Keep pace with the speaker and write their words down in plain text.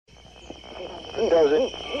does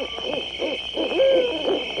it.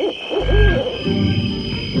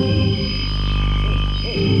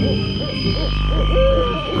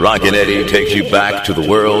 Rockin' Eddie takes you back to the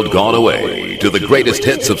world gone away, to the greatest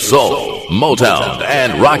hits of soul, Motown,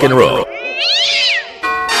 and rock and roll.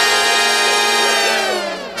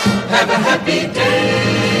 Have a happy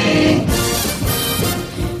day.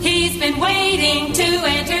 He's been waiting to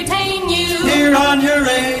entertain you. Here on your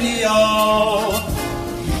radio.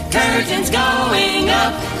 Curtains going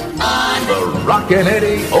up on The Rockin'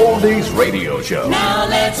 Eddie Oldies Radio Show. Now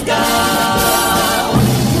let's go.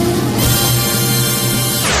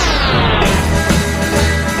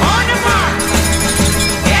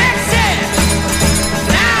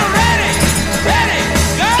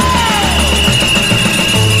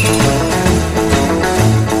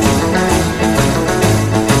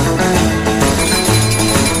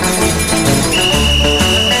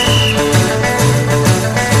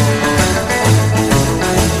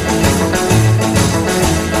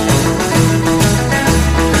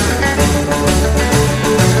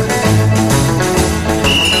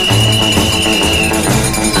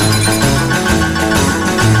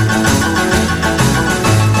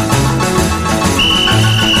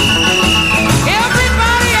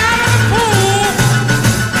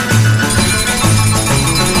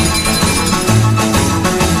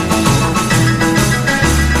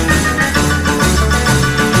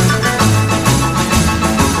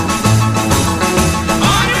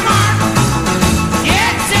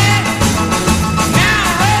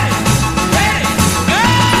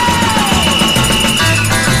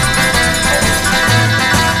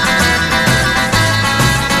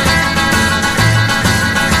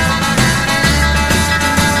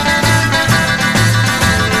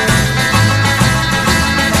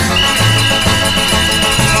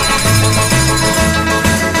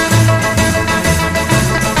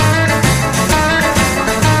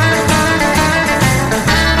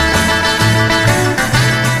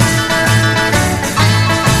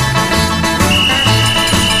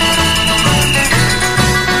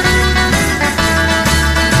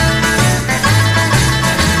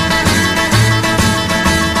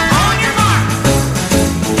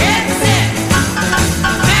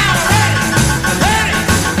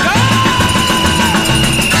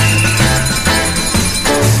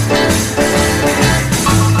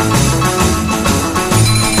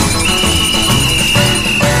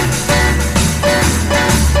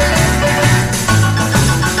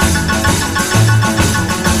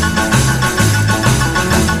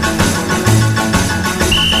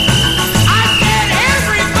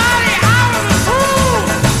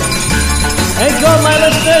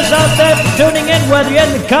 Tuning in, whether you're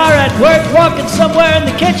in the car, at work, walking somewhere, in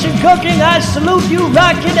the kitchen, cooking, I salute you,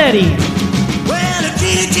 Rockin' Eddie. Well,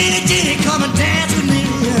 Genie, come and dance with me.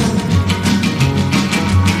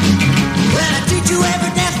 Well, I teach you every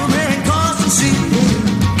dance from here in Carson City.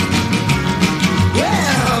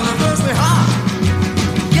 Well, the first we hop.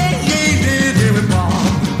 Yeah, then we ball.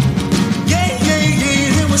 Yeah,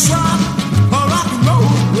 then we swap. Or rock and roll,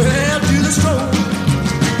 well, to the stroll.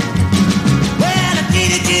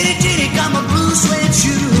 Genie, got my blue suede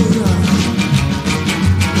shoe,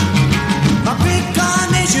 my pink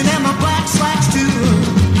carnation and my black slacks too.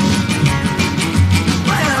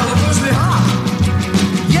 Well, the first we hop,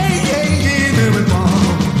 yeah, then we ball,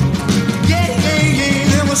 yeah,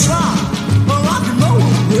 then we swap, or rock and roll,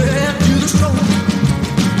 well, to the stroll.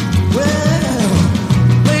 Well,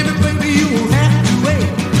 baby, you won't have to wait,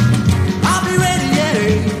 I'll be ready,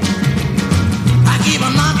 I keep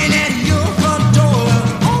on knocking at your front door.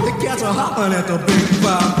 Cats are hopping at the big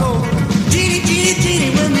 5-4.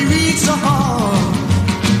 Genie, when we reach the hall.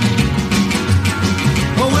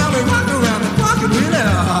 Oh, well, we rock around the clock and really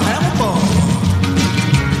have a ball.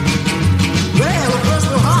 Well, first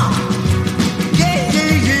we'll hop. Yeah,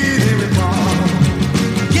 then we ball.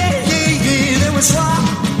 Yeah, then we swap.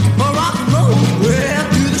 Or rock and roll, well,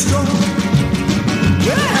 to the stroke.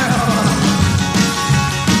 Well.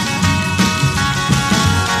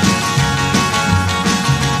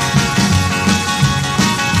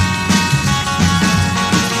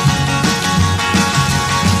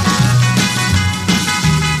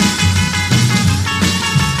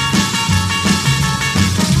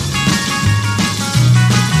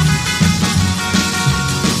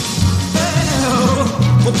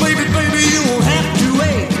 Baby, you won't have to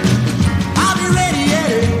wait. I'll be ready,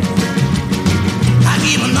 I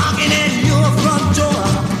keep on knocking at your front door.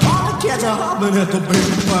 All the cats are hopping at the big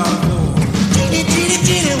 5-4.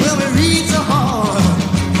 Genie, when we reach the hall.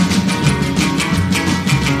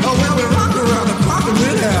 Oh, well, we rock around the clock and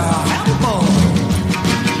really have a ball.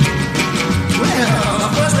 Well,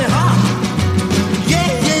 first we hop.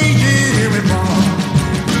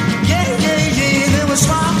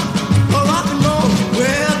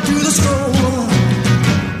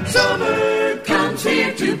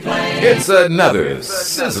 It's another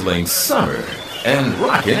sizzling summer, and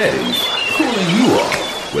Rockin' Eddie's cooling you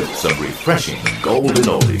off with some refreshing golden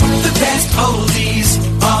oldies. The best oldies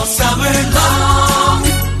all summer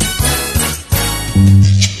long.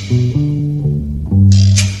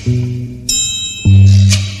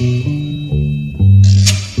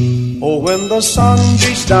 Oh, when the sun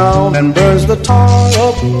beats down and burns the tar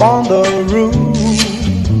up on the roof,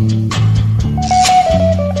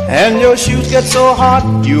 and your shoes get so hot,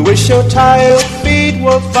 you wish your tired feet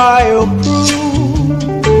were fireproof.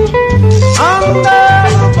 Under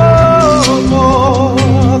the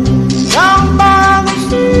boardwalk, down by the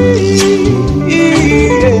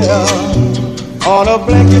sea, yeah. On a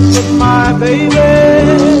blanket with my baby,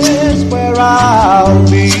 is where I'll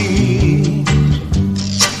be.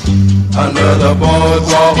 Under the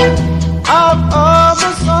boardwalk, Out of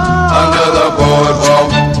the sun, under the boardwalk,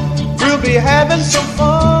 we'll be having some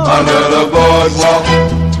fun. under the boardwalk,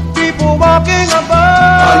 People walking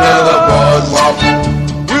above, under the boardwalk,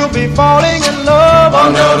 we'll be falling in love.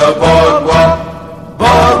 under the boardwalk,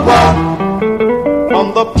 boardwalk. On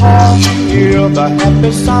the park, you hear the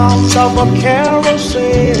happy sounds of a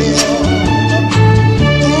carousel.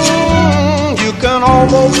 You can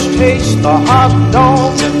almost taste the hot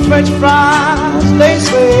dogs and French fries they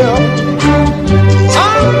sell.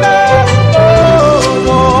 Under the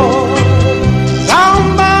boardwalk, down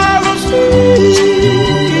by the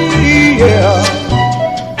sea, yeah.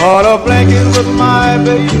 On a blanket with my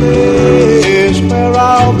baby is where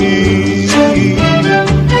I'll be.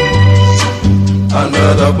 Under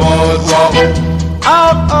the boardwalk,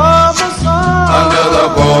 Out of the sun, under the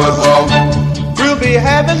boardwalk, we'll be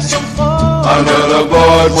having some fun. under the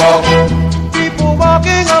boardwalk, People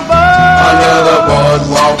walking above, under the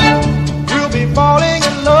boardwalk, we'll be falling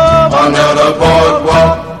in love. under the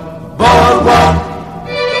boardwalk, boardwalk.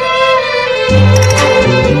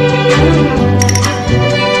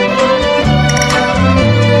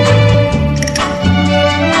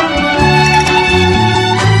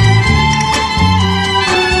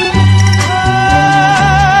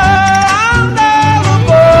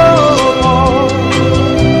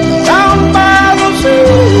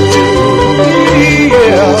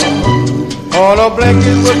 On a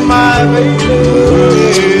blanket with my baby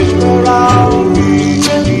is where I'll be.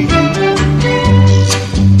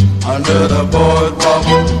 Under the boardwalk,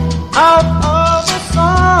 Out of the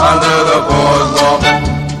sun, under the boardwalk,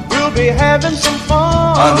 we'll be having some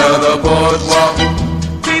fun. under the boardwalk,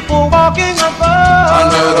 People walking above,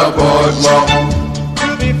 under the boardwalk,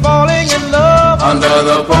 we'll be falling in love. under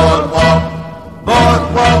the boardwalk,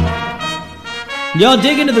 boardwalk. You're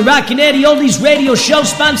digging to the Rockin' Eddie Oldies radio show,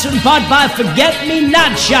 sponsored in part by Forget Me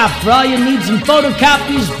Not Shop. For all your needs and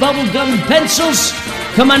photocopies, bubblegum and pencils,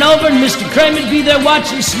 come on over and Mr. Kramer'd be there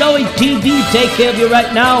watching Snowy TV. Take care of you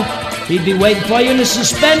right now. He'd be waiting for you in the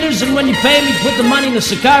suspenders, and when you pay him, he put the money in the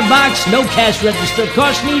cigar box. No cash register, of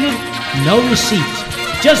course, needed. No receipt.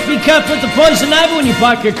 Just be careful with the poison ivy when you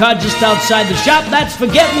park your car just outside the shop. That's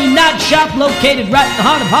Forget Me Not Shop, located right in the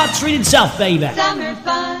heart of Hart Street itself, baby.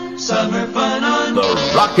 Summer fun on The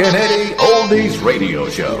Rockin' Eddie Oldies radio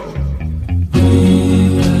show.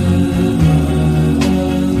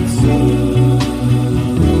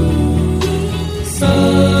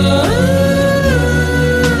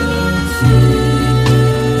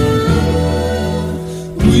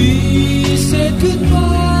 We said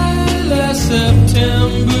goodbye last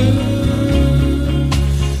September.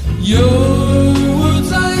 Your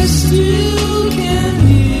words I still can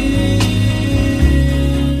hear.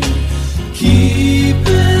 Keep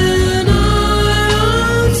an eye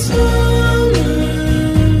on summer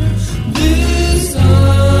this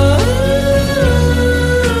time.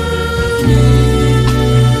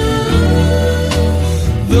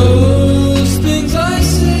 Those things I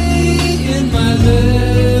say in my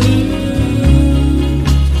letter,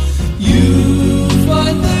 you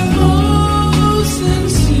find them all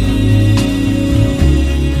sincere.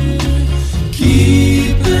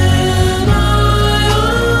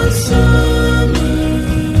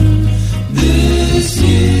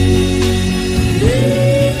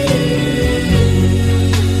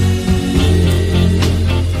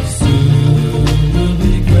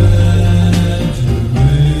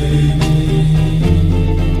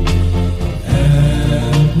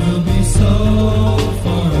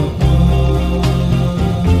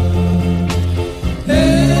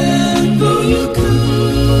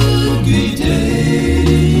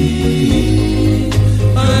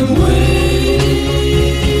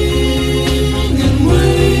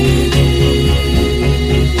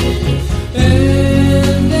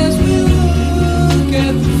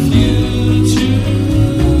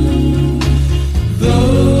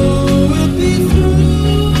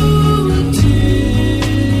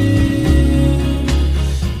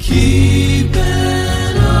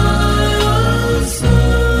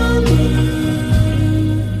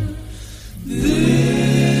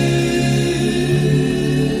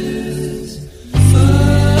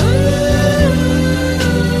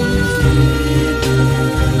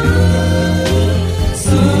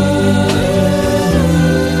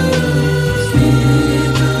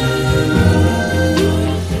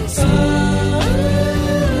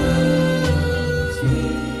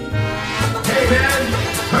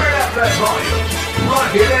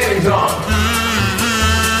 Rockin' Eddie's on.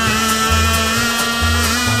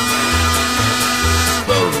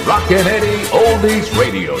 The Rockin' Eddie Oldies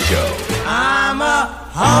Radio Show. I'm a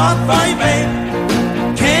hard fight babe,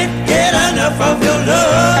 can't get enough of your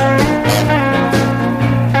love.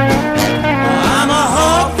 I'm a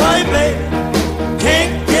hard fight babe,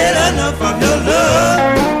 can't get enough of your love.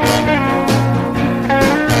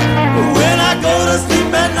 When I go to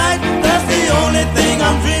sleep at night, that's the only thing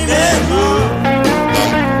I'm dreaming of.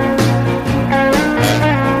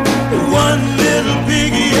 One little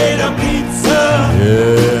piggy ate a pizza.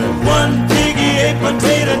 Yeah. One piggy ate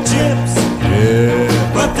potato chips. Yeah.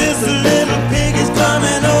 But this little pig is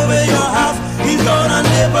coming over your house. He's gonna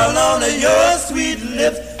nibble on your sweet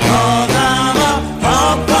lips. 'Cause I'm a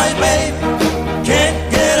hog pie babe, can't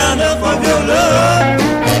get enough of your love.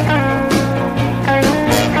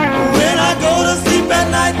 When I go to sleep at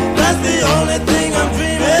night, that's the only thing I'm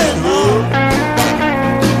dreaming of.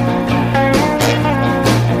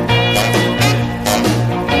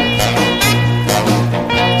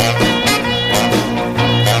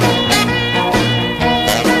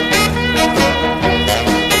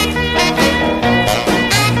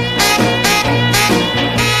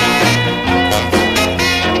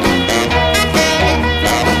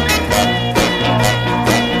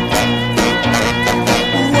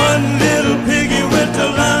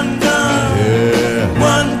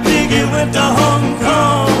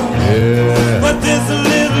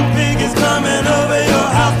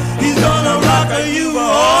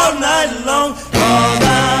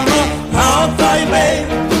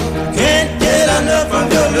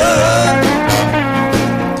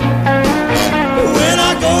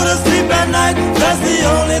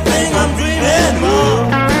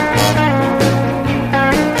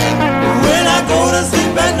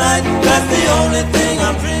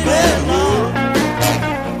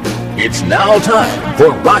 It's now time for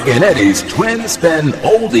Rockin' Eddie's Twin Spin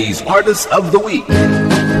Oldies Artists of the Week. Last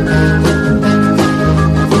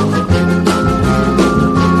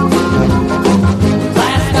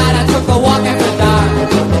night I took a walk after dark.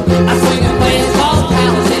 I swing a place called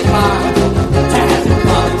Palisade Park. Time to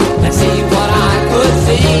come and see what I could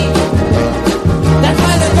see. That's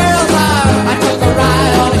where the girls are. I took a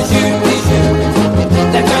ride on a shoot-de-shoot.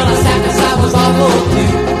 That girl I sat beside was awful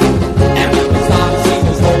cute. And when we stopped, she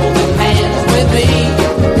was holding hands with me.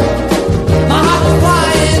 My heart was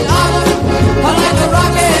flying on like a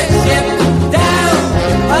rocket ship.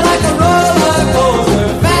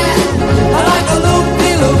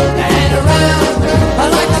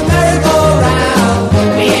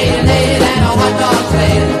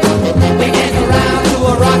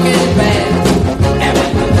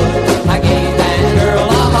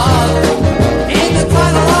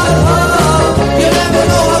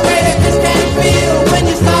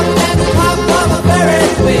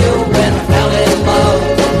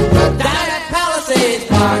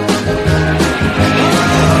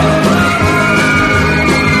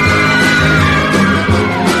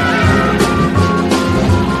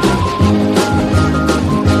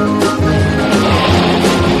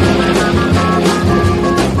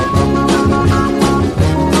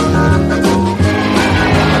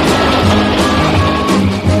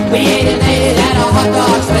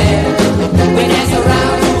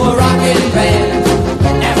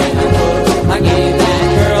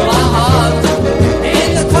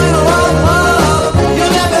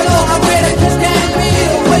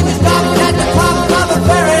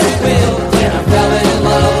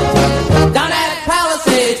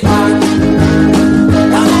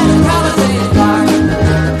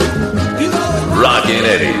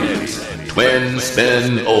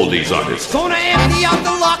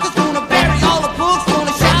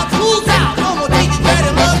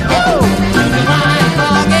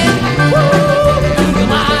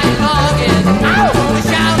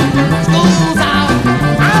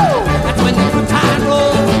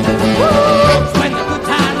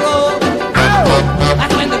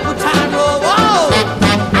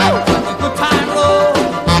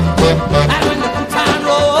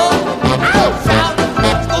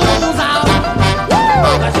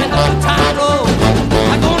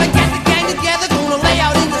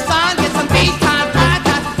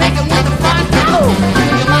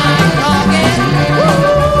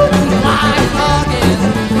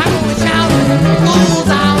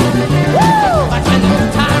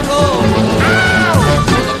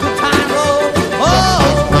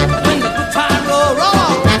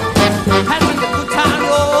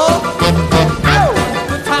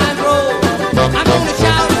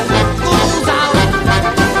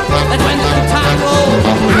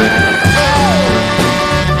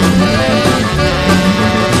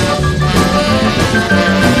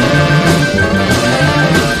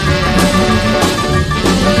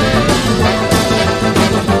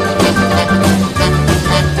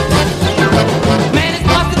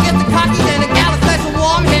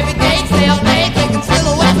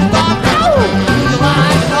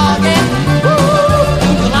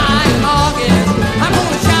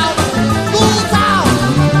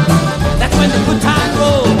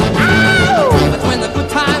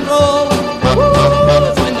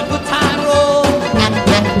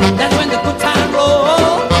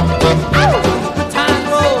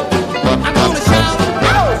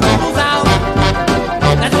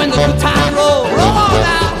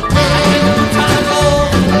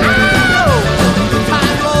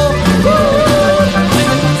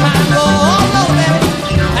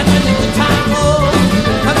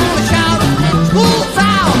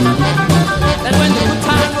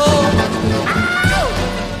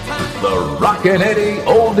 Rockin' Eddie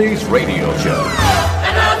Oldies Radio Show.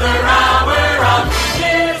 Another hour of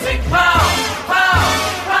music power.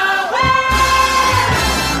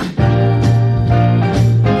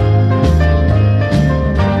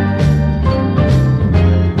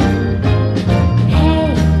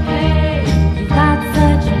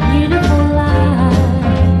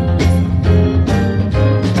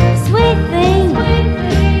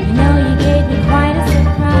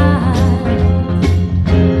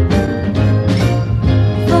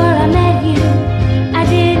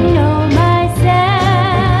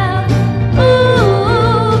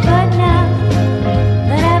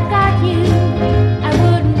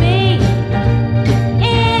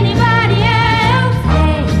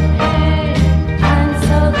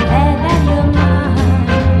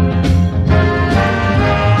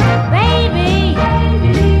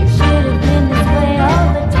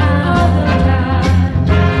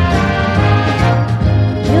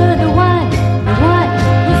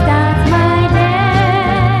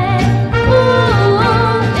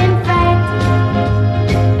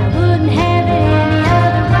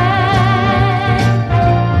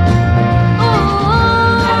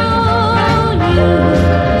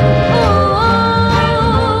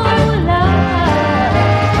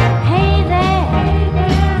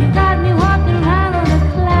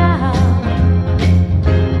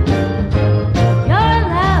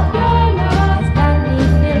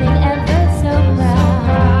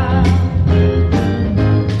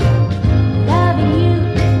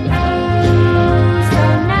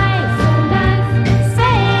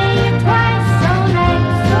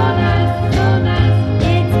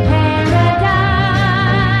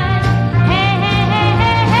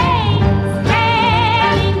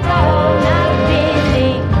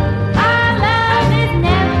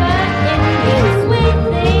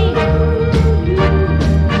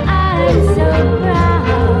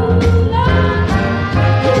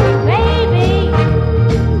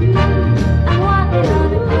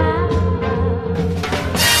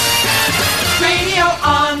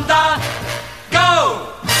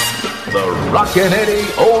 Rockin' Eddie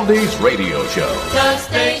Oldies Radio Show. The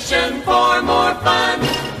station for more fun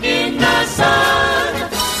in the sun.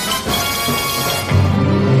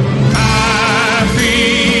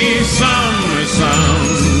 Happy summer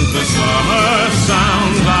sounds, the summer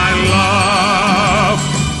sounds I love.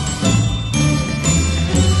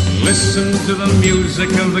 Listen to the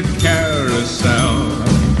music of the carousel,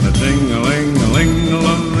 the ding-a-ling-a-ling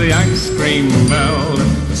of the ice cream bell,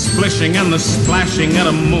 the splishing and the splashing at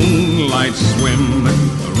a moonlight swim,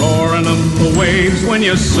 the roaring of the waves when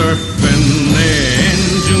you're surfing. In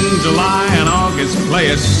June, July, and August play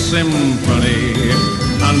a symphony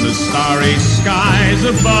under starry skies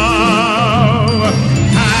above.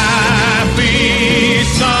 Happy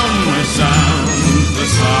summer sounds, the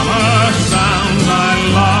summer sounds I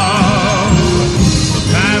love. The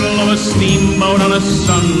paddle of a steamboat on a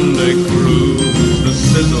Sunday cruise, the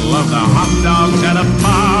sizzle of the hot dogs at a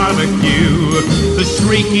barbecue, the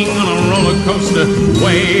shrieking on a roller coaster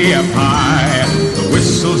way up high, the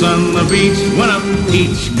whistles on the beach when a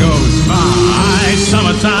peach goes by.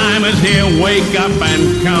 Summertime is here, wake up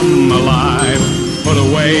and come alive. Put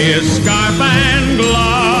away your scarf and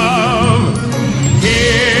glove.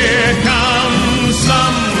 Here comes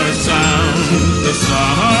summer sounds, the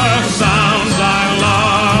summer sounds I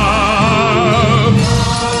love.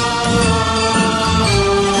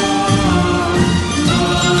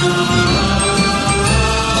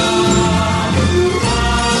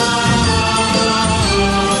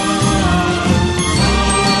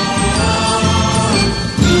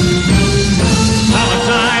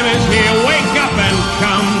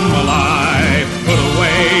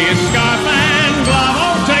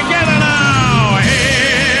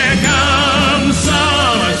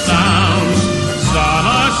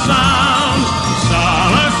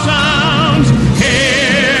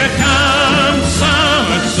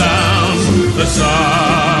 The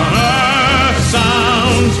summer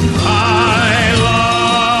sounds I love.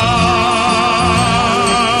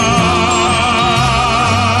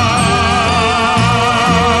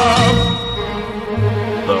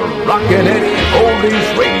 The Rockin' Eddie Oldies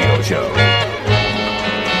Radio Show.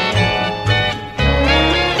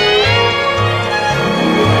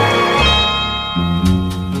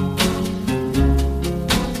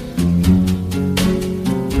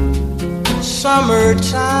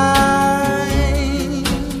 Summertime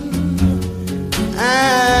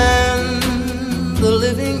and the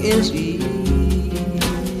living is easy.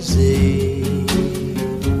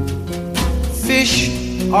 Fish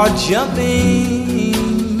are jumping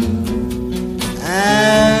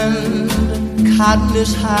and cotton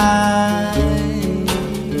is high.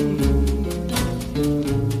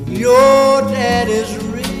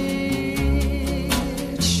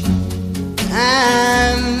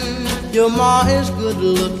 Ma is good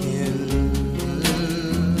looking.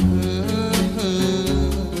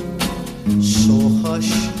 So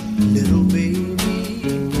hush, little baby,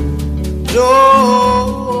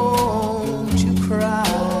 don't you cry.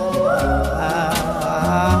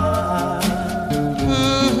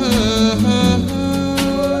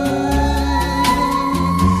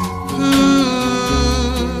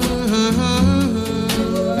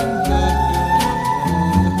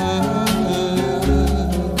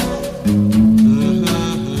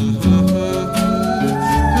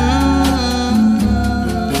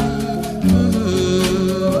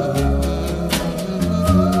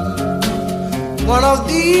 One of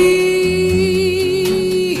these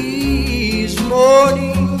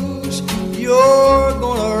mornings, you're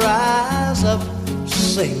gonna rise up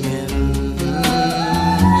singing.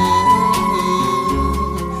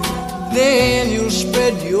 Then you'll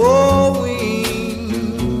spread your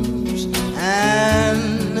wings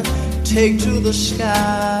and take to the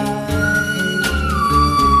sky.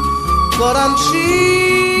 But until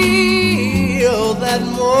that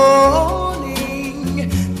morning,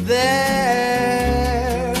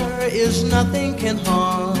 there is nothing can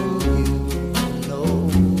harm you. No,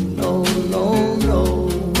 no, no, no.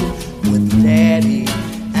 With Daddy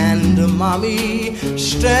and Mommy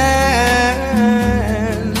standing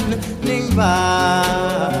by.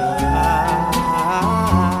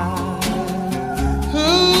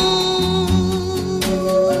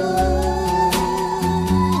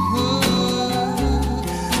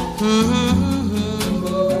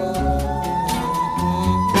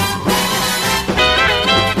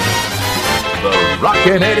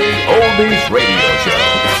 Rockin' Eddie Oldies Radio Show.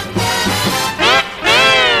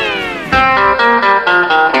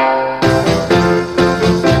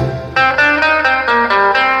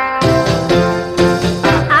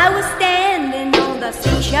 I was standing on the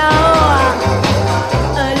seashore,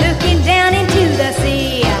 looking down into the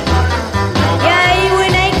sea. Yeah, he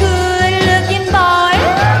was a good-looking boy.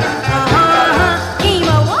 Came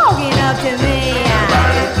walking up to me.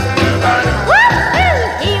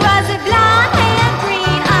 He was a blonde-haired,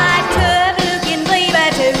 green-eyed, tough-looking baby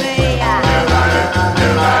to me.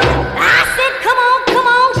 I said, come on,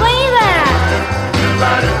 baby.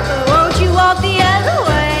 Won't you walk the other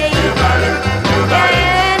way?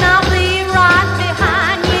 Yeah, and I'll be right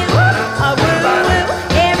behind you. Woo-woo,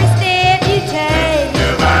 every step you take.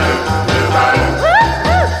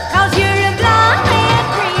 Woo-hoo, 'cause you're a blonde-haired,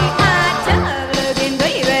 green-eyed, tough-looking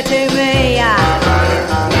baby to me.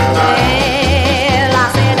 Well, I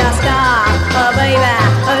said, stop, baby,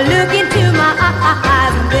 look into my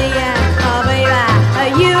eyes and then, baby,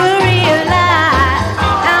 you will realize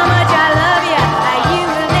how much I love you. You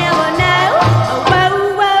will never know. Whoa,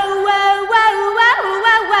 whoa, whoa, whoa, whoa,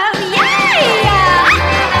 whoa, whoa, yeah!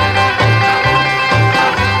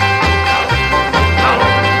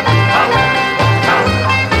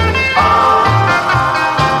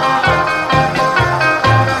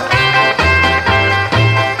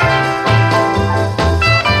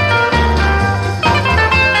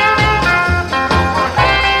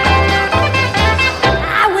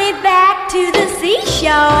 I went back to the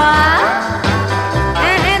seashore,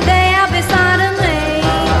 and there beside of me,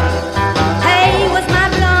 hey, was my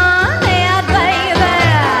blonde-haired baby.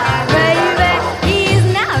 He's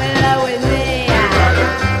now in love with me.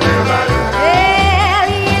 Yeah,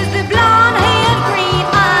 he is the blonde-haired,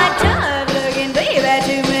 green-eyed, tough-looking baby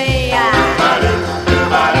to me.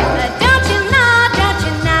 Don't you know,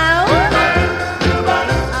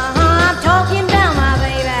 I'm talking about my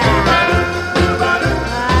baby.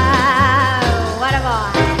 What a boy.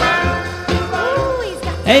 Ooh, he's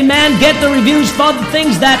got Hey man, get the reviews for the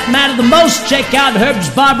things that matter the most. Check out Herb's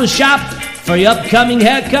Barbershop for your upcoming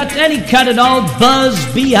haircut. Any cut at all. Buzz,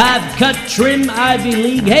 beehive cut, trim, Ivy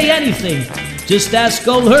League. Hey, anything. Just ask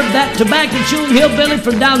old Herb, that tobacco chewing hillbilly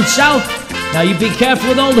from down south. Now you be careful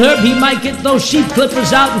with old Herb. He might get those sheep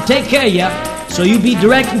clippers out and take care of you. So you be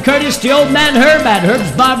direct and courteous to old man Herb at Herb's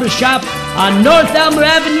Barbershop on North Elmer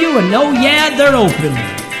Avenue. And oh yeah, they're open.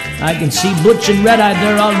 I can see Butch and Red Eye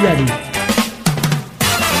there already.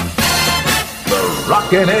 The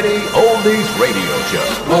Rockin' Eddie Oldies Radio Show.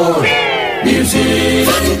 More music.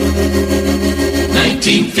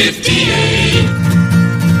 1958.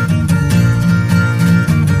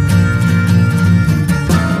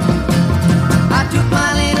 I took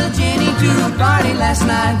my little Jenny to a party last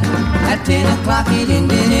night. At 10 o'clock it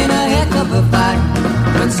ended in a heck of a fight.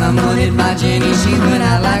 When someone hit my Jenny, she went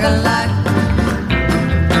out like a light.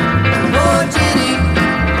 Oh, Jenny.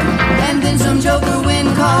 And then some joker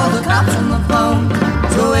wind called the cops on the phone.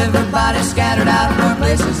 So everybody scattered out for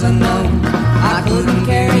places unknown. I couldn't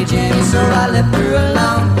carry Jenny, so I left her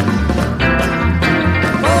alone.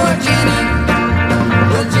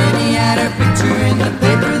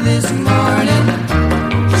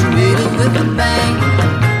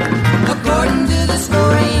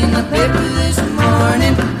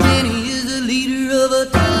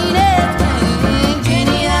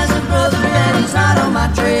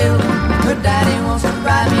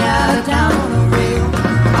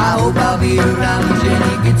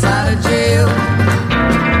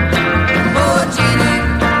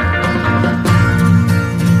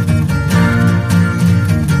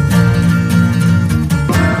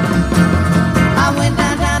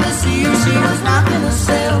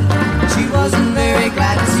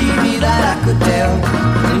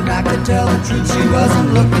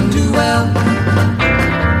 wasn't looking too well.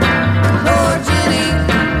 Poor Jenny,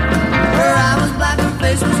 her eye was black, her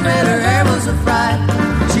face was red, her hair was a fright.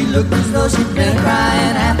 She looked as though she'd been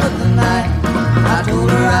crying half of the night. I told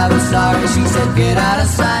her I was sorry, she said get out of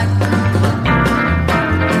sight.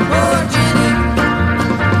 Poor Jenny,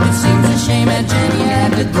 it seems a shame that Jenny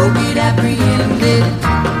had to go get apprehended.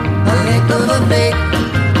 A heck of a fake.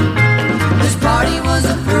 This party was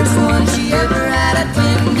the first one she ever had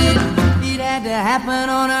attended. It had to happen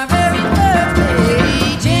on her very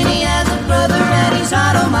birthday. Jenny has a brother and he's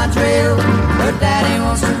hot on my trail. Her daddy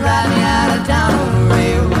wants to ride me out of town on the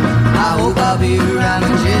rail. I hope I'll be around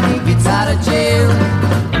when Jenny gets out of jail.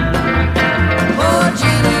 Oh,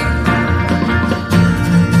 Jenny.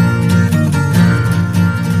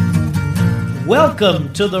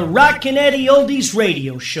 Welcome to the Rockin' Eddie Oldies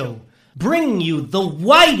Radio Show, bringing you the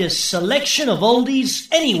widest selection of oldies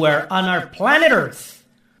anywhere on our planet Earth.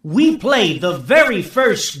 We play the very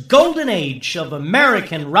first golden age of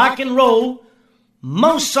American rock and roll,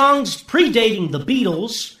 most songs predating the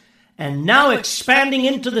Beatles, and now expanding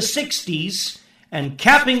into the 60s and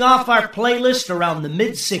capping off our playlist around the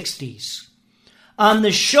mid-60s. On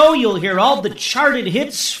the show, you'll hear all the charted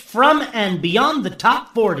hits from and beyond the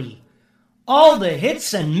top 40. All the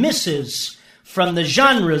hits and misses from the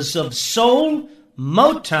genres of soul,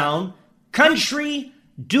 Motown, country,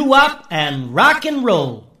 doo-wop, and rock and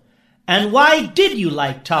roll. And why did you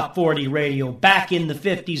like Top 40 radio back in the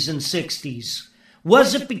 50s and 60s?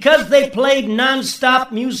 Was it because they played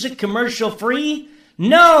non-stop music commercial-free?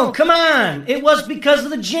 No, come on. It was because of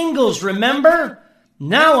the jingles, remember?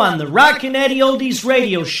 Now on the Rockin' Eddie Oldies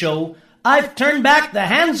Radio Show, I've turned back the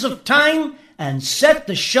hands of time and set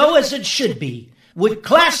the show as it should be, with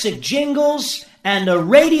classic jingles and a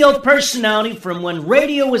radio personality from when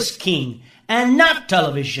radio was king and not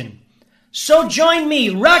television. So join me,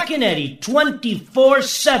 Rockin' Eddie,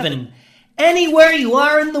 24/7, anywhere you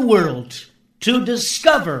are in the world, to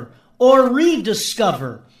discover or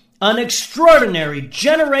rediscover an extraordinary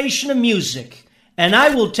generation of music, and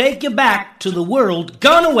I will take you back to the world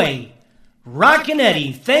gone away. Rockin'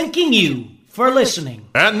 Eddie, thanking you for listening.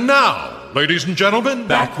 And now, ladies and gentlemen,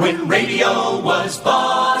 back when radio was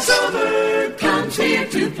boss, Silver comes here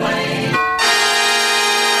to play.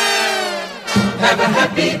 Have a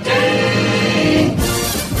happy day.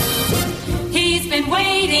 He's been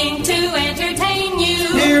waiting to entertain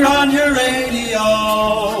you Here on your radio.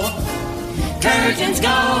 Curtains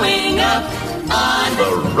going up on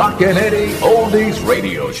The Rockin' Eddie Oldies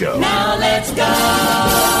Radio Show. Now let's go.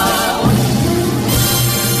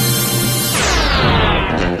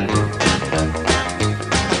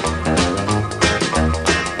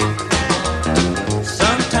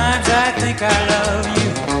 Sometimes I think I love you,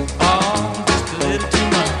 oh, just a little too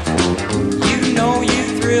much. You know you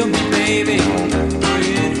thrill me, baby,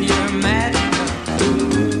 with your magic touch.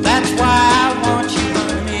 That's why I want you,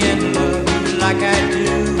 honey, and love you like I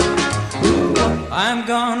do. I'm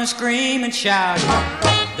gonna scream and shout it,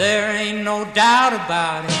 there ain't no doubt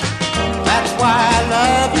about it. That's why I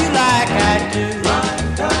love you like I do.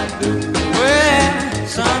 Well,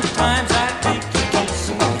 sometimes I think you're too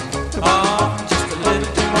sweet, oh, just a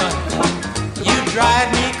little too much. You drive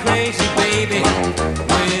me crazy, baby,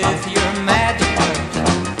 with your magic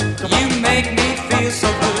touch. You make me feel so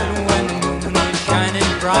good when the moon is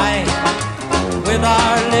shining bright. With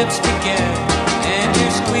our lips together and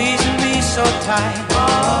you're squeezing me so tight.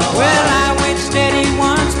 Well, I went steady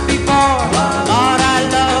once before, thought I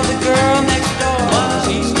loved the girl next door.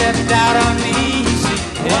 She stepped out on me, you see,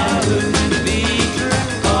 it couldn't be true.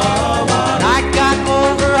 I got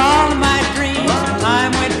over all of my dreams,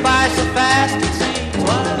 time went by so fast it seems.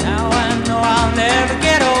 Now I know I'll never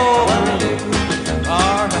get over you.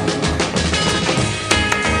 All right.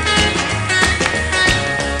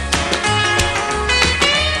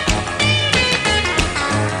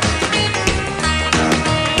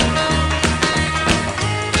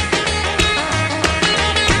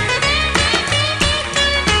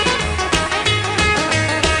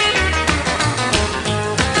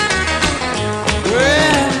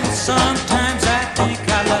 Well, sometimes I think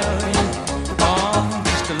I love you, oh,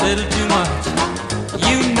 just a little too much.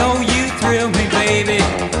 You know you thrill me, baby,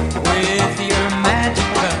 with your magic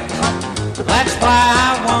touch. That's why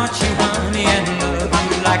I want you, honey, and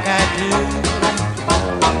love you like I do.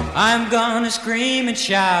 I'm gonna scream and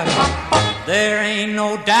shout it, there ain't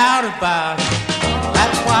no doubt about it.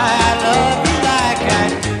 That's why I love you like I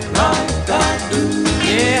do.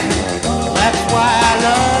 Yeah, that's why I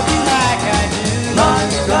love you like I do.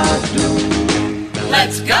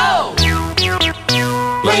 Let's go.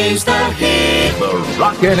 Play always the hit. The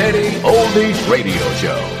Rockin' Eddie Oldies Radio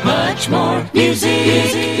Show. Much more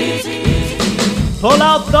music. Pull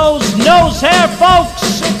out those nose hair,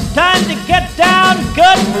 folks. It's time to get down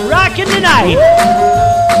good rockin' tonight.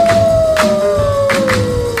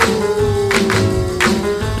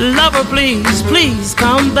 Lover, please, please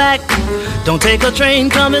come back. Don't take a train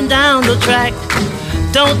coming down the track.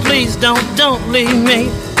 Don't, please, don't leave me.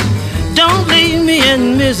 Don't leave me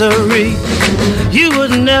in misery. You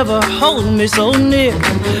would never hold me so near.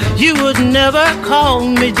 You would never call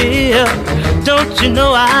me dear. Don't you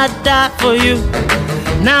know I'd die for you?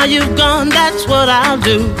 Now you've gone, that's what I'll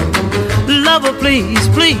do. Lover, please,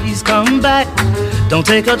 please come back. Don't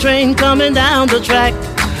take a train coming down the track.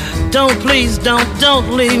 Don't, please,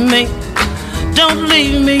 don't leave me. Don't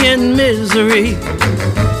leave me in misery.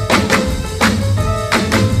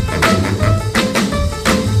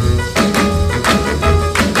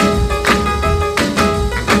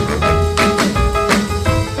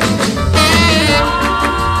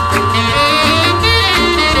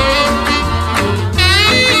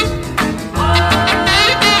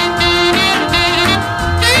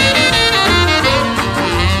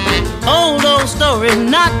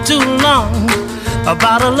 Not too long,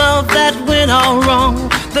 about a love that went all wrong.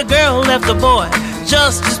 The girl left the boy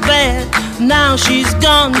just as bad. Now she's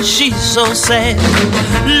gone, she's so sad.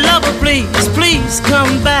 Lover, please, please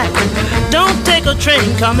come back. Don't take a train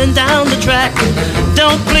coming down the track.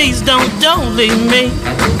 Don't, please, don't leave me.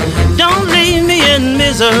 Don't leave me in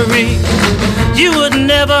misery. You would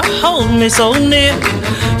never hold me so near.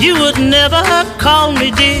 You would never call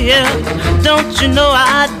me dear. Don't you know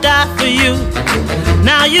I'd die for you?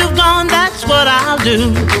 Now you've gone, that's what I'll do.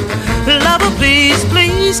 Lover, please,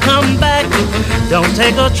 please come back. Don't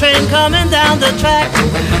take a train coming down the track.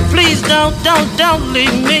 Please don't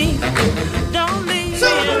leave me. Don't leave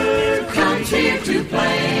Summer comes here to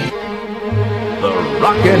play. The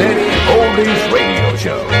Rockin' Eddie Oldies Radio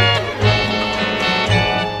Show.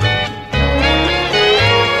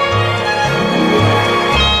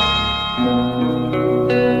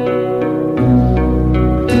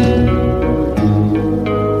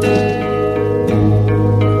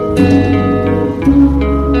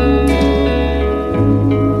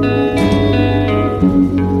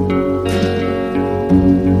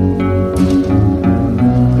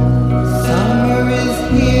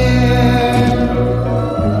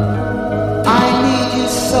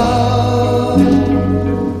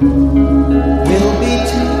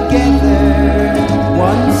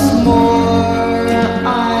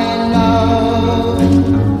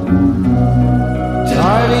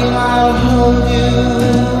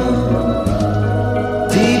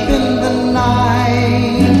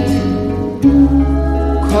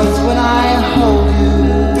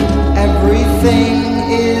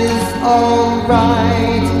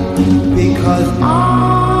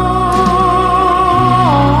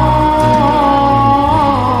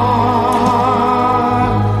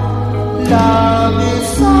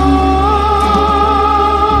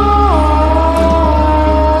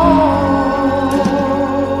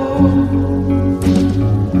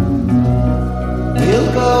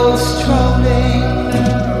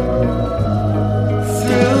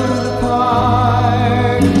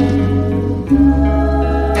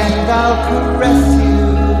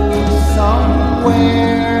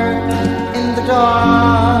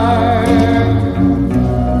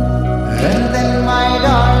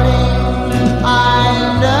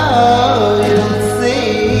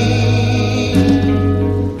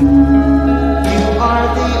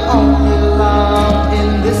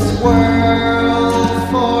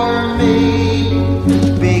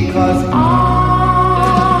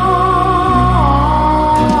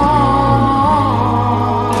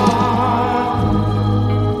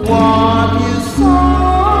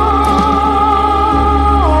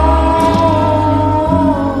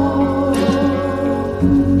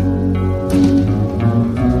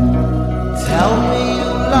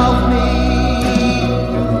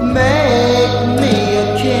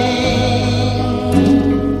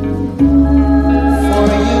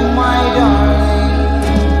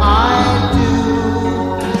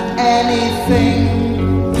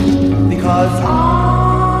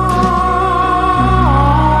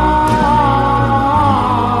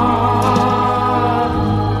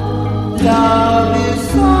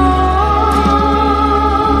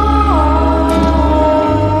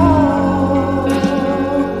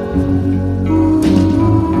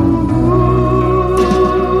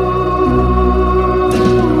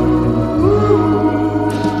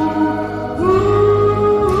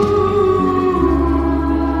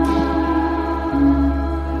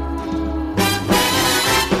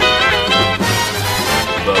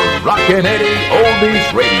 and Eddie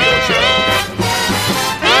Oldies Radio Show.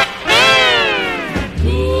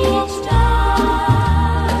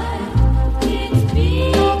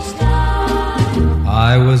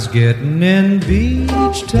 I was getting in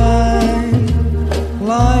beach time,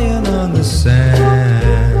 lying on the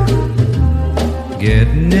sand.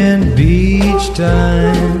 Getting in beach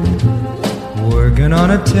time, working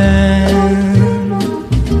on a tan.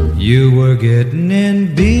 You were getting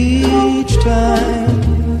in beach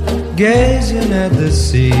time, gazing at the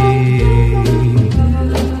sea.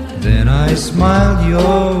 Then I smiled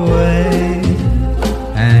your way,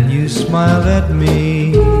 and you smiled at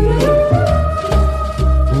me.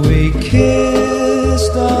 We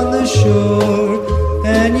kissed on the shore,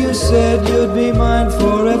 and you said you'd be mine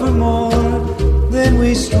forevermore. Then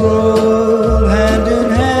we strolled hand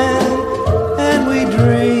in hand, and we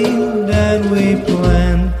dreamed and we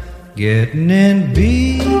planned. Getting in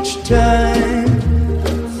beach time,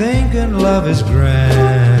 thinking love is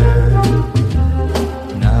grand.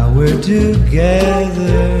 Now we're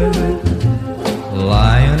together,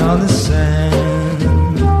 lying on the sand.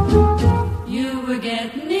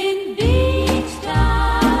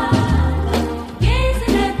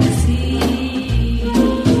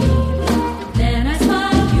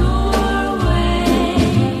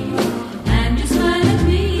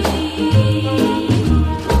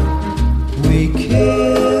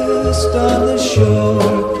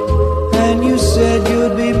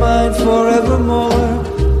 Forevermore.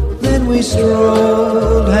 Then we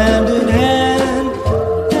strolled hand in hand,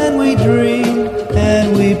 and we dreamed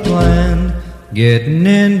and we planned. Getting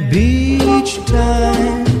in beach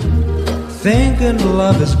time, thinking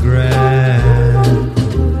love is grand.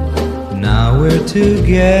 Now we're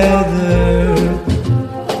together,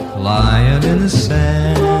 lying in the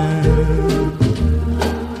sand.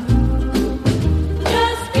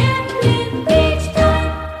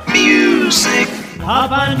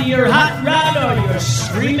 Hop onto your hot rod or your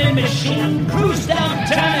screaming machine, cruise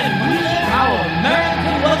downtown and relive how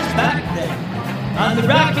America was back then. On the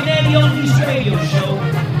Rockin' Eddie Oldies Radio Show,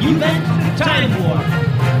 you've entered the time warp.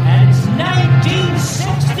 And it's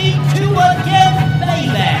 1962 again,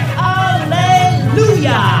 baby.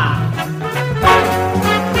 Hallelujah!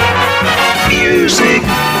 Music.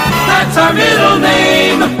 That's our middle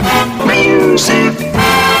name. Music.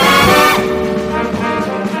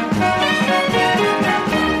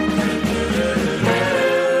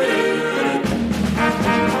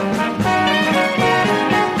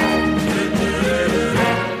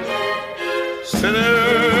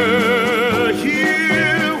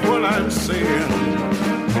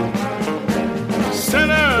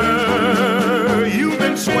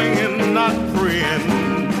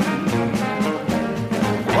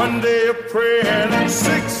 Praying and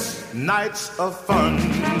 6 nights of fun.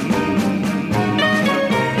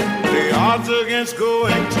 The odds against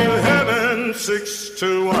going to heaven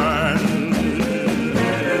 6-1.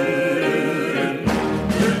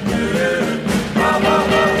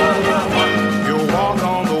 You walk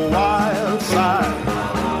on the wild side.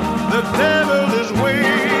 The devil is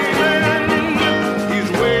waiting. He's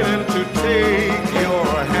waiting to take your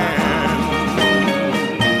hand.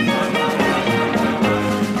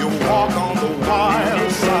 You walk on the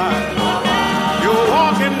wild side. You're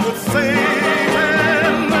walking with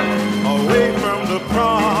Satan away from the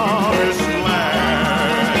promised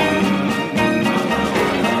land.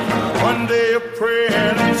 One day of prayer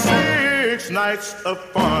and 6 nights of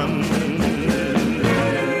fun.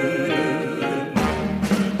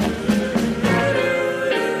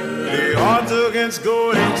 The odds against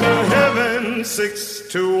going to heaven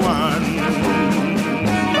 6-1.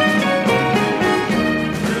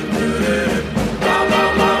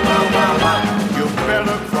 You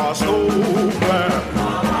better cross over.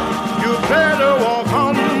 You better walk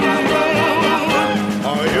humble,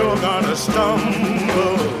 or you're gonna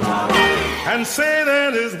stumble. And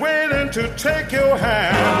Satan is waiting to take your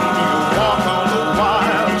hand. You walk on the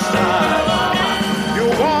wild side. You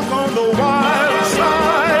walk on the wild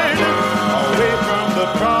side, away from the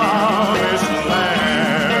promised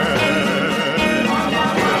land.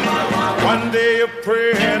 One day of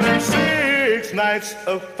prayer and 6 nights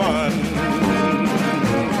of fun.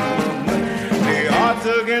 The odds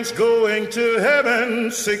against going to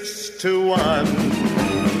heaven 6-1.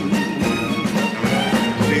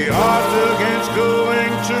 The odds against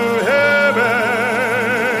going to heaven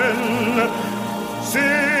 6-1.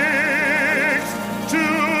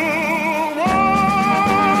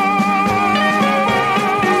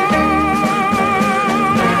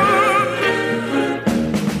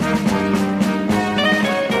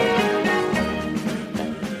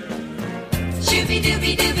 Shooby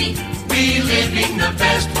dooby dooby. reliving the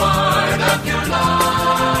best part of your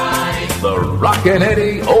life. The Rockin'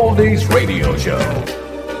 Eddie Oldies Radio Show.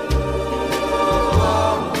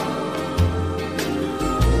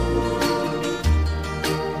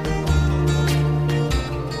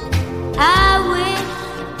 I wish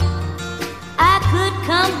I could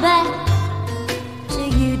come back to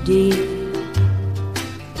you, dear,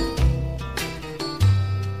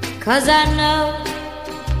 'cause I know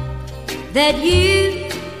that you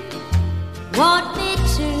want me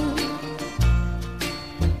to,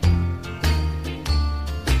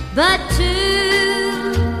 but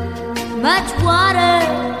too much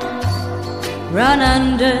water's run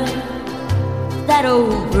under that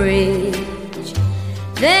old bridge.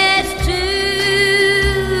 There's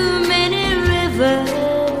too many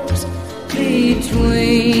rivers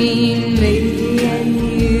between me and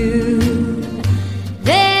you.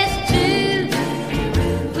 There's too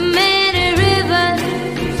many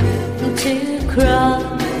rivers to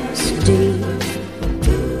cross deep.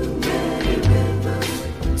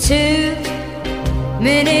 Too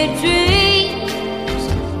many dreams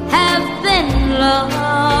have been lost.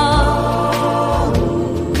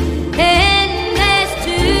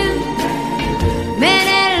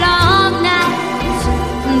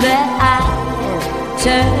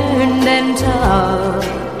 Turned and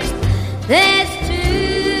tossed. There's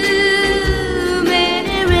too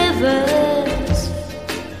many rivers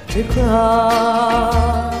to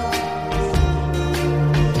cross.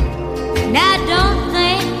 Now don't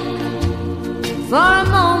think for a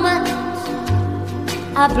moment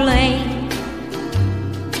I blame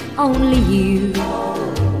only you.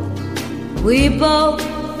 We both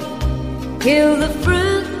kill the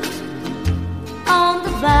fruit on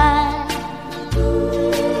the vine.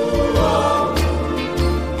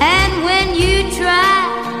 Try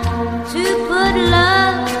to put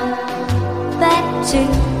love back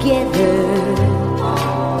together.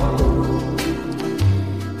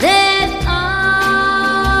 There's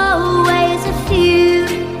always a few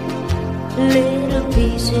little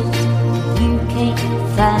pieces you can't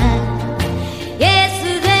find. Yes,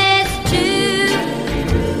 there's too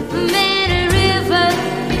many rivers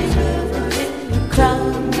to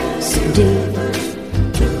cross deep.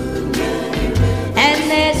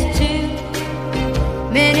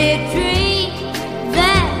 Many dreams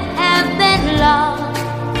that have been lost.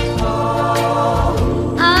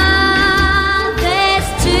 There's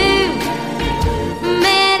too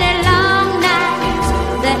many long nights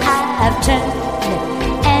that I have turned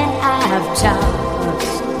and I have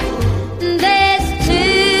tossed. There's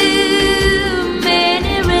too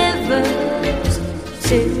many rivers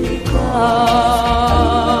to cross.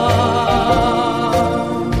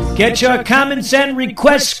 Get your comments and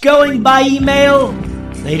requests going by email.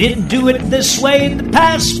 They didn't do it this way in the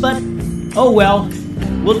past, but oh well.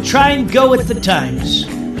 We'll try and go with the times.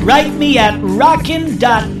 Write me at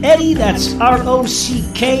rockin.eddy, that's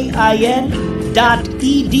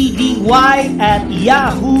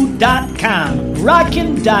rockin.eddy@yahoo.com.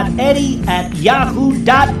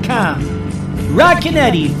 Rockin.eddy@yahoo.com. Rockin'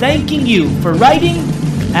 Eddie thanking you for writing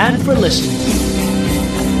and for listening.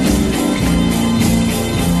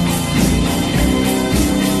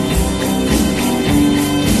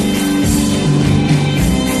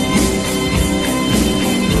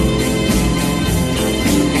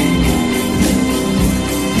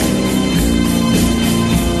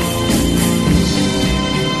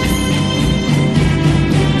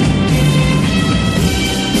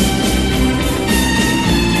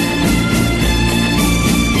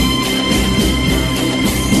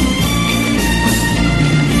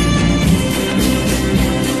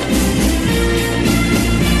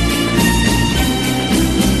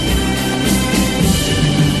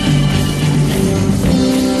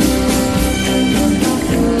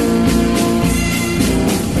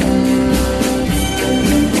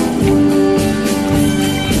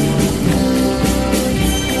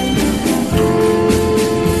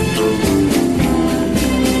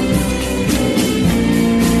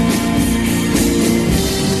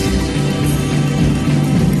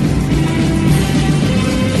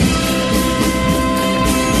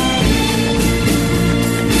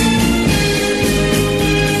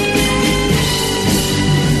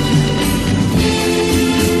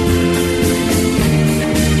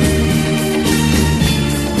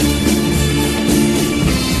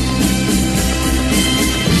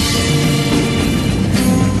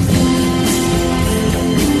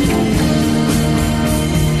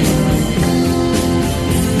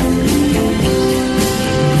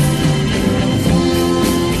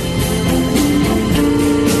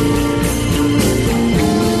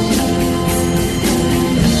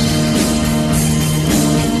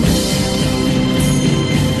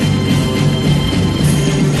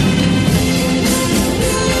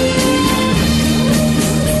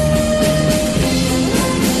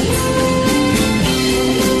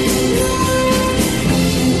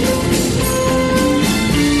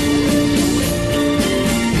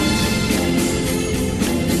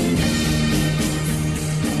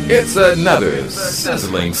 It's another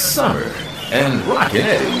sizzling summer, and Rockin'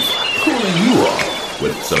 Eddie's cooling you off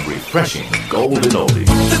with some refreshing golden oldies.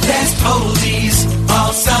 The best oldies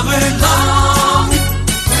all summer long.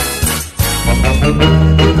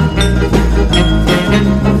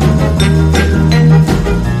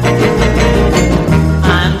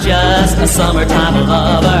 I'm just a summertime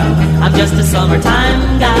lover. I'm just a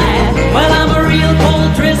summertime guy. Well, I'm a real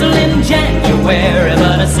cold drizzle in January,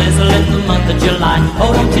 but a sizzle in the month of July.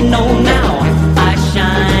 Oh, don't you know now? I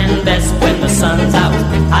shine best when the sun's out.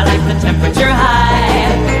 I like the temperature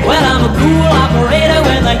high. Well, I'm a cool operator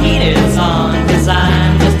when the heat is on, 'cause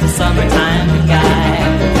I'm just a summertime guy.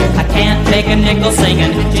 I can't make a nickel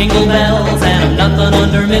singing jingle bells, and I'm nothing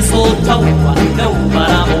under mistletoe. No, but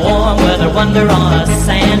I'm a warm weather wonder on a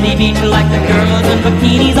sandy beach like the girls in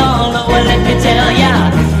bikinis all over. Let me tell ya,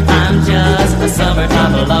 I'm just a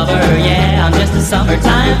summertime lover. Yeah, I'm just a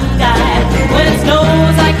summertime guy. When it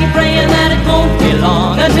snows, I keep praying that it won't be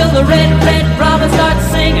long until the red robin starts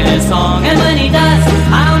singing his song. And when he does,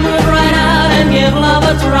 I'll move right out and give love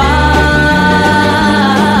a try.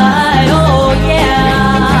 Oh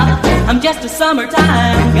yeah, I'm just a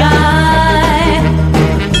summertime guy.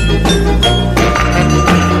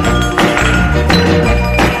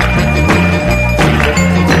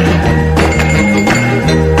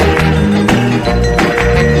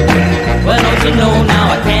 Well, don't you know now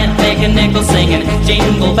I can't make a nickel singing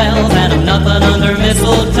jingle bells, and I'm nothing under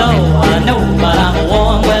mistletoe. I know, but I'm a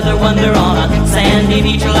warm weather wonder on a sandy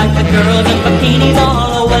beach like the girls in bikinis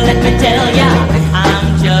all over. Let me tell ya, I'm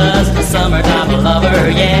just a summertime lover.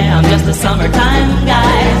 Yeah, I'm just a summertime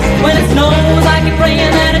guy. When it snows, I keep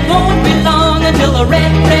praying that it won't be long until the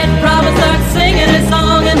red robin starts singing his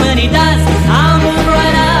song. And when he does, I'll move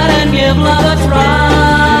right out and give love a try.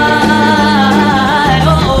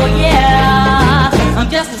 Oh yeah, I'm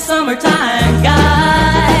just a summertime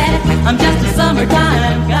guy. I'm just a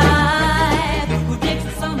summertime guy who digs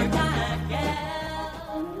the summertime gal.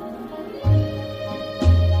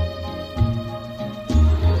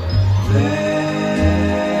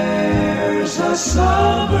 There's a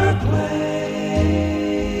summer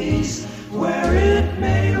place where it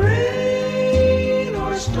may rain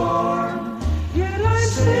or storm, yet I'm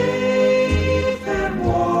safe and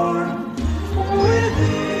warm within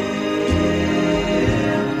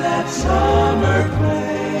that summer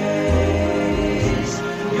place.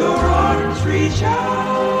 Your arms reach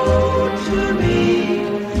out to me,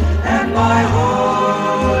 and my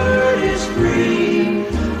heart is free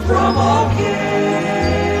from all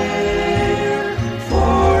care,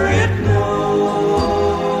 for it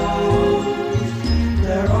knows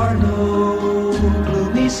there are no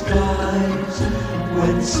gloomy skies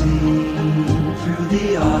when seen through the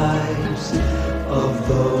eyes of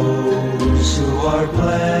those who are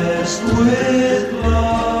blessed with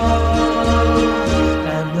love.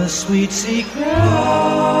 And the sweet secret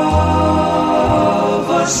of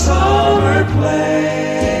a summer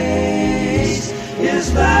place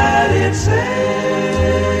is that it's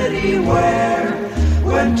anywhere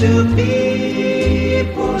when two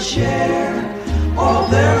people share all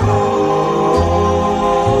their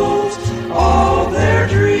hopes, all their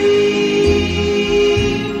dreams,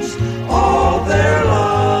 all their love.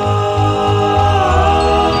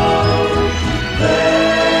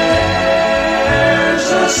 There's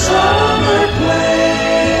a summer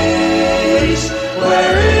place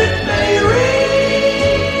where it may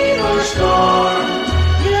rain or storm,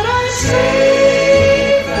 yet I'm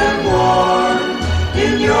safe and warm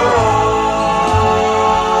in your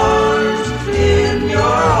arms, in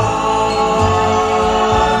your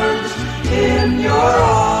arms, in your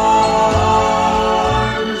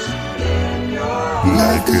arms, in your arms.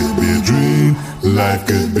 Life could be a dream, life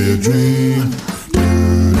could be a dream.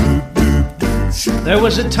 There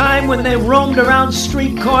was a time when they roamed around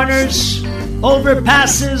street corners,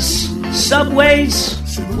 overpasses, subways,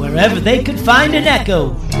 wherever they could find an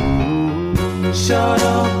echo.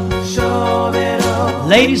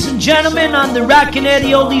 Ladies and gentlemen, on the Rockin'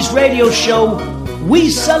 Eddie Oldies radio show, we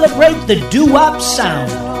celebrate the doo-wop sound.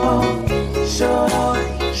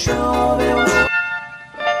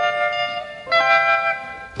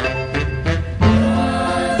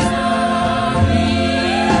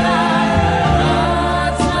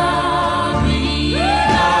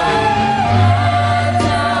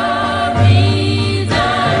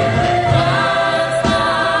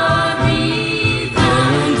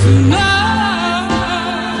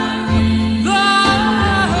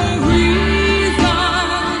 The reason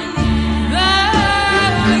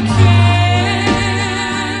that I can't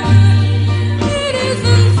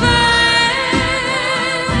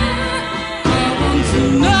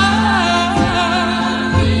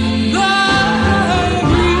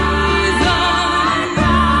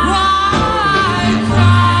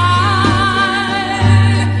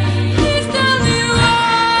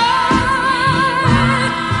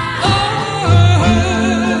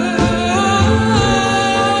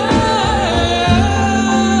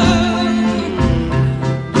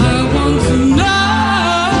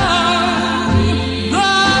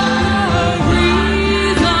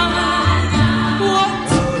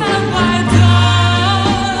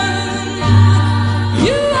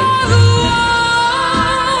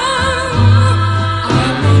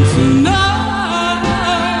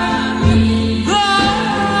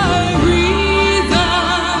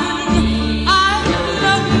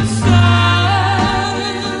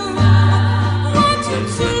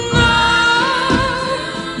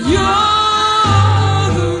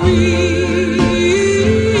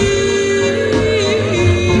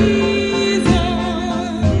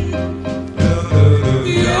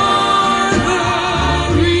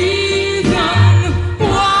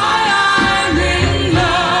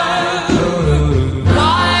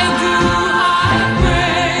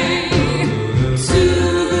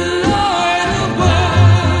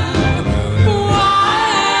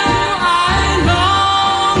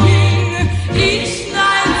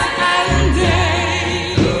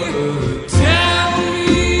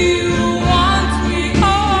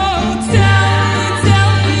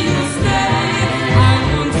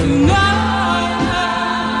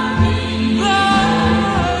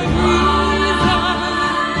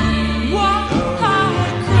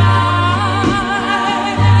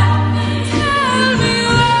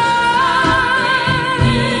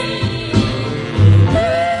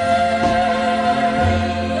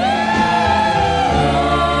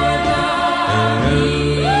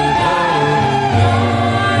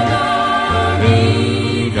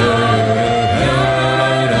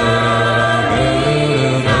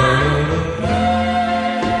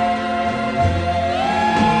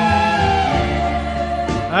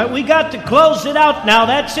All right, we got to close it out now.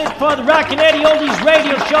 That's it for the Rockin' Eddie Oldies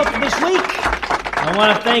radio show for this week. I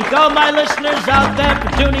want to thank all my listeners out there for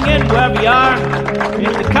tuning in, wherever you are.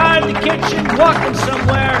 In the car, in the kitchen, walking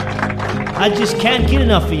somewhere. I just can't get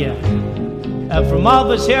enough of you. From all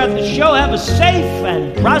of us here at the show, have a safe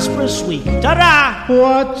and prosperous week. Ta-da!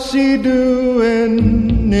 What's he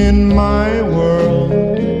doing in my world?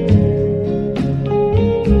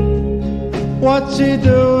 What's he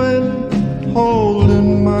doing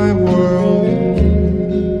holding my world?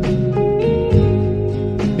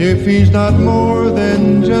 If he's not more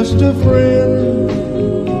than just a friend,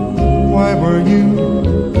 why were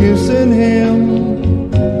you kissing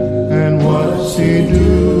him? And what's he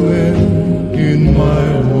doing in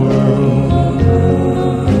my world?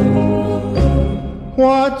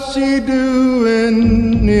 What's he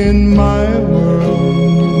doing in my world?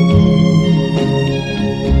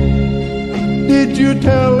 Did you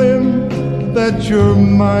tell him that you're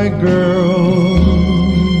my girl?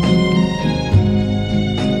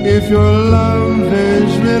 If your love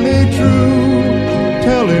is really true,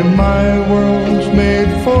 tell him my world's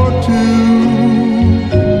made for two.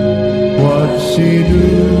 What's he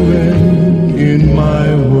doing in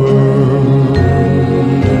my world?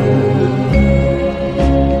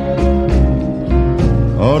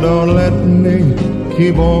 Oh, don't let me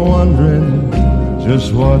keep on wondering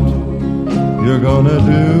just what you're gonna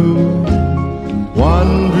do.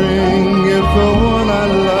 Wondering if the one I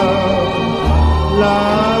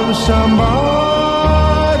love somebody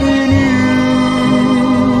new.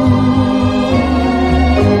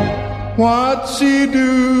 What's he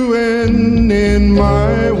doing in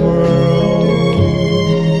my world?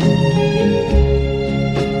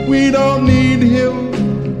 We don't need him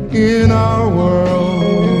in our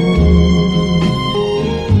world.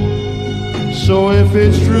 So if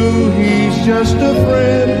it's true he's just a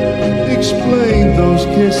friend, explain those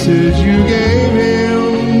kisses you gave him.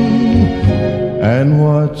 And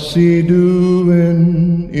what's he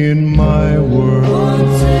doing in my world?